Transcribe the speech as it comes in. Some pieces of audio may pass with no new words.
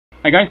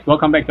Hi guys,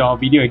 welcome back to our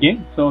video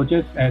again. So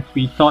just as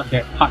we thought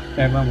that part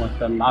 7 was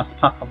the last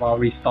part of our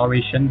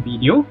restoration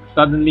video,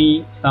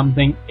 suddenly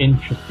something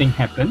interesting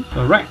happened.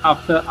 So right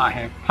after I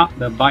have parked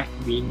the bike,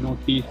 we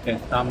noticed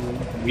there's some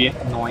weird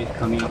noise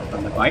coming out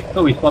from the bike.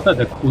 So we spotted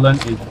the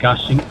coolant is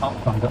gushing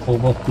out from the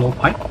overflow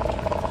pipe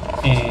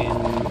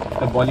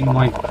and the boiling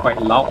noise is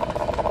quite loud.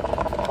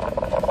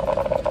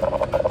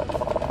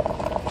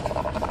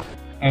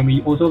 And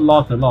we also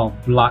lost a lot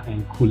of blood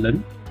and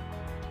coolant,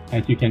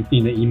 as you can see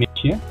in the image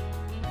here.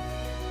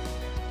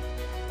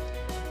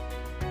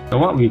 So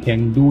what we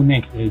can do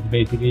next is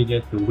basically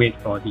just to wait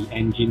for the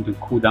engine to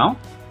cool down,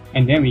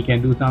 and then we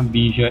can do some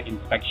visual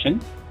inspection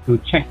to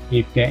check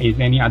if there is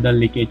any other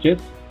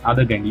leakages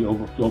other than the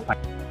overflow pipe.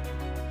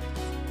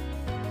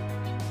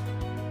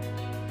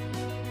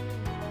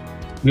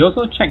 We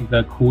also check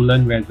the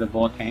coolant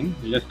reservoir tank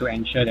just to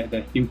ensure that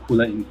there's still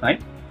coolant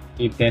inside.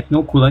 If there's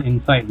no coolant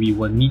inside, we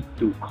will need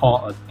to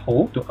call a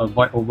tow to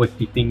avoid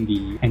overheating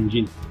the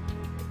engine.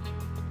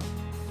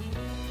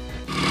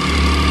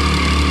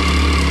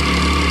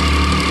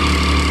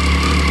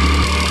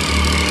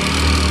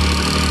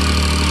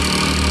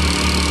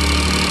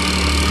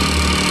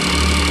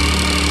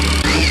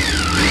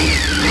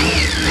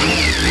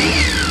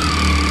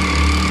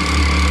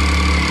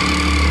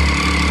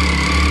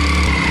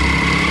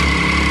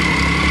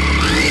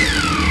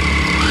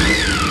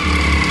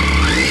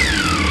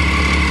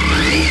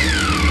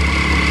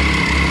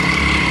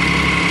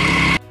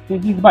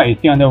 Since this bike is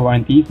still under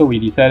warranty, so we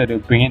decided to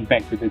bring it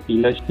back to the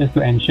dealer just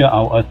to ensure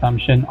our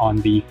assumption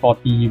on the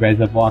faulty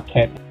reservoir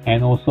cap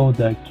and also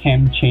the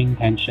cam chain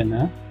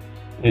tensioner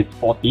is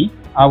faulty.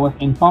 I was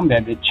informed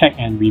that the check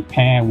and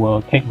repair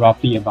will take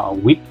roughly about a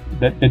week.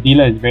 The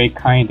dealer is very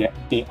kind that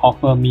they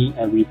offer me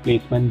a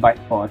replacement bike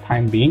for a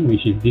time being,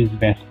 which is this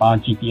Vespa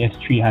GTS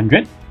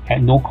 300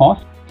 at no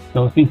cost.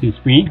 So since it's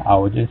free, I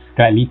will just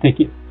gladly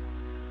take it.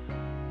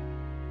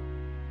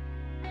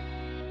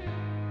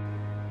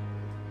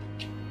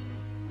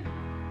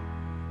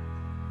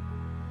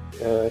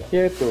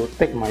 Here to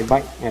take my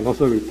bike and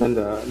also return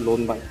the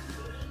loan bike.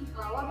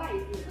 What bike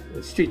is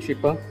it? Street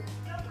Tripper.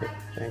 Okay,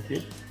 thank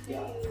you.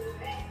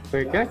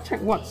 So can I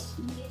check what's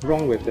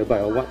wrong with the bike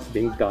or what's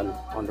being done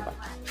on the bike?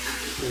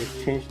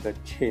 We change the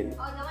chain.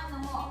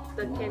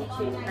 The cam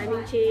chain,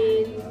 timing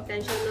chain,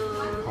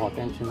 tensioner. Oh,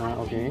 tensioner,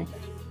 okay.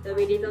 The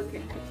radiator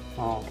cap.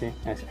 Oh, okay,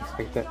 as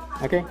expected.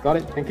 Okay, got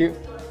it, thank you.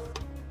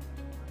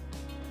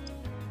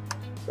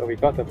 So we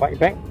got the bike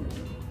back.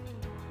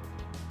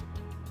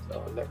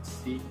 So let's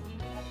see.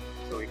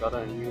 So we got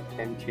a new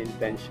cam chain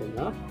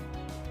tensioner.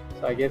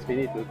 So I guess we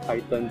need to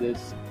tighten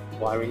this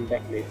wiring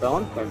back later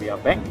on when we are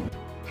back.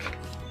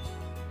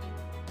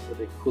 So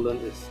the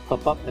coolant is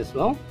top up as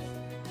well.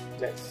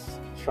 Let's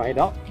try it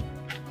out.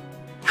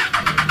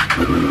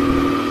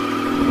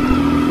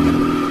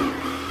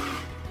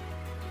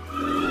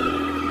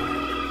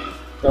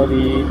 So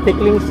the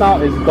tickling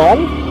sound is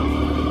gone.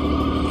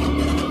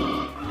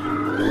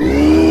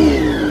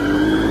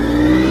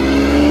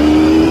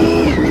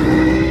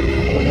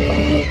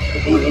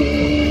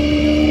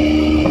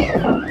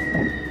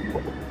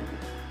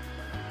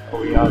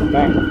 We are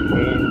back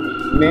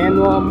in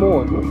manual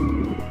mode.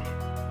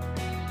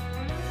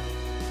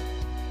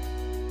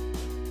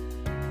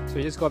 So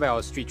we just got back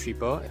our Street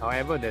Tripper.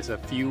 However, there's a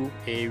few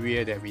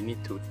areas that we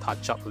need to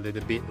touch up a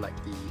little bit, like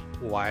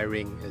the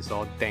wiring is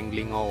all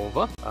dangling all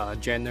over.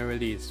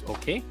 Generally it's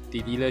okay.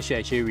 The dealership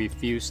actually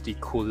refused the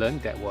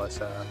coolant that was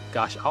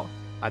gushed out.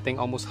 I think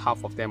almost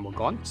half of them were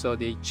gone. So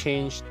they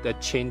changed the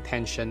chain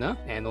tensioner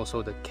and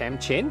also the cam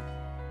chain,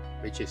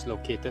 which is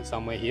located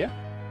somewhere here.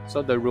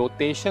 So the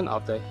rotation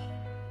of the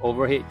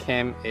overhead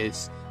cam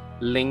is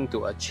linked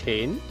to a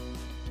chain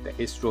that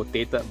is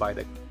rotated by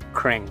the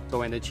crank. So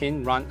when the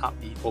chain runs up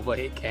the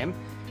overhead cam,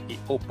 it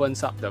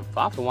opens up the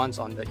valve, one's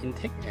on the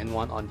intake and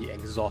one on the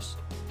exhaust.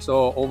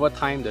 So over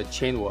time the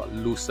chain will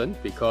loosen,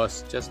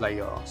 because just like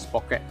your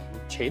sprocket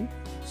chain.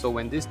 So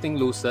when this thing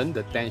loosens,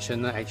 the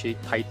tensioner actually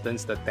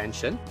tightens the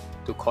tension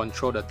to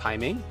control the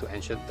timing, to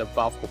ensure the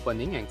valve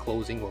opening and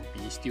closing will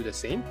be still the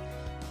same.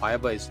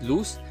 However, it's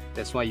loose,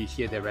 that's why you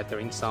hear the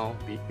rattling sound,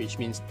 which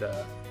means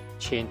the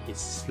chain is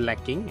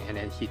slacking and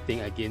then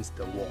hitting against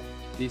the wall.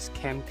 This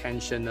cam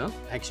tensioner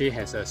actually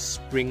has a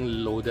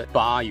spring-loaded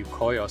bar, you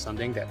call it, or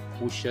something, that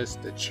pushes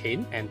the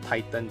chain and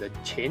tightens the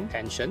chain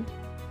tension.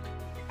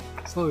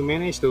 So we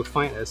managed to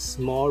find a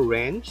small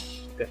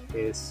wrench that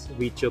is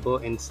reachable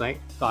inside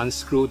to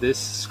unscrew this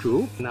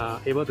screw and are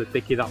able to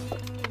take it out.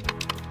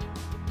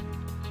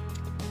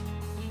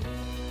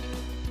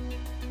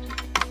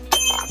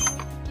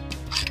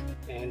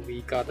 And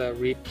we gotta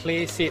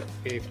replace it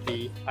with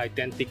the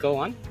identical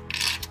one.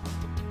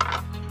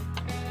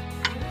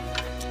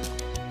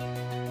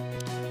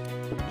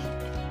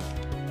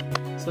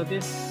 So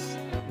this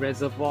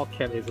reservoir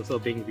cap is also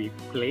being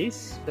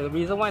replaced. The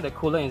reason why the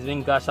coolant is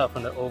being gushed out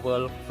from the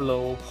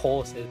overflow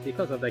hose is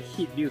because of the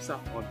heat builds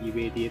up on the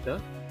radiator.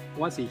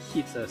 Once it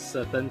hits a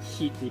certain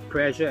heat, the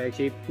pressure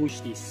actually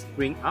pushes the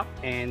spring up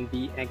and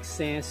the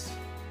excess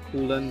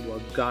coolant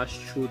will gush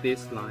through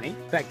this line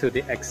back to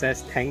the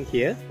excess tank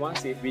here.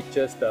 Once it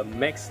reaches the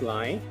max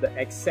line, the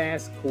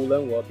excess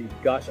coolant will be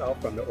gushed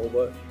out from the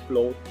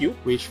overflow tube,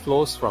 which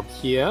flows from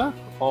here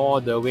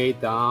all the way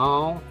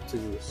down to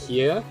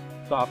here.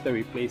 So after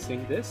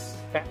replacing this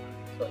cap,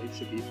 so it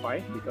should be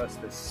fine because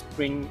the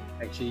spring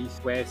actually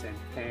wears and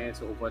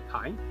tears over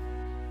time.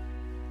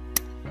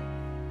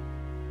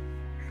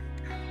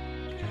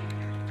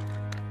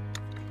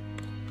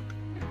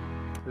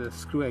 The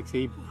screw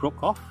actually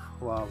broke off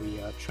while we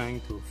are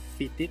trying to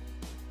fit it.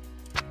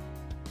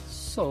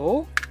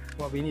 So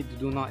what we need to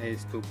do now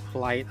is to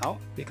ply it out.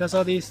 Because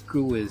all this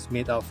screw is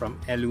made out from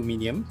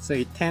aluminium, so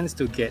it tends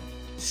to get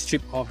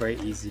stripped off very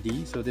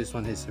easily. So this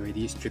one is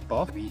already stripped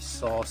off. We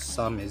saw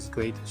some is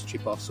going to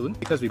strip off soon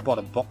because we bought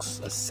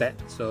a set.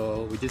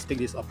 So we just take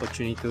this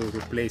opportunity to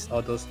replace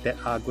all those that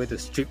are going to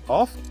strip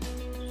off.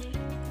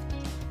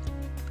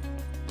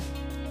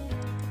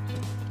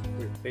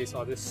 Replace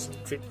all this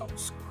stripped out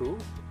screw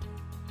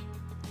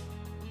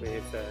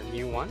with a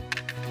new one.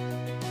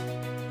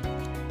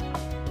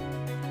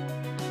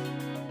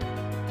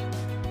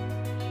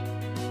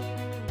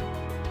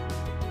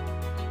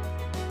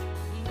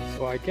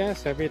 So I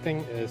guess everything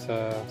is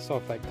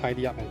sort of like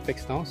tidy up and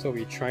fixed now. So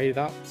we try it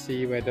out,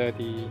 see whether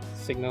the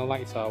signal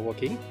lights are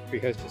working,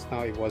 because just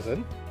now it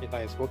wasn't. The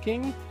light is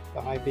working,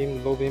 the high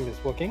beam, low beam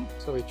is working.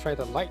 So we try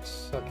the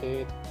lights,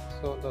 okay.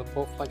 So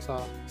both lights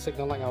are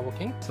signal light are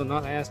working. So now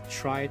let's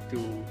try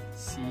to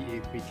see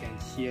if we can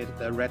hear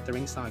the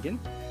rattling sound again.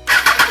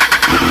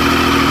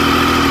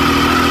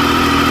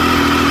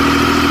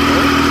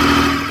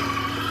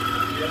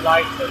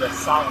 Realize that the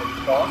sound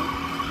is gone.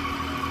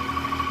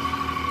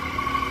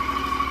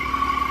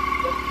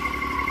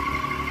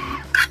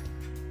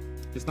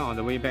 Just now on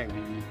the way back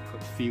we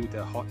could feel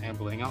the hot air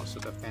blowing out, so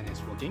the fan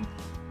is working.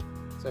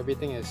 So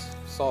everything is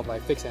sort of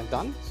like fixed and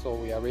done, so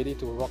we are ready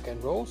to rock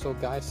and roll. So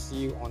guys, see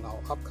you on our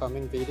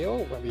upcoming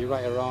video when we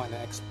ride around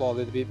and explore a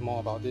little bit more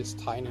about this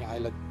tiny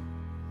island.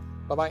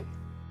 Bye bye.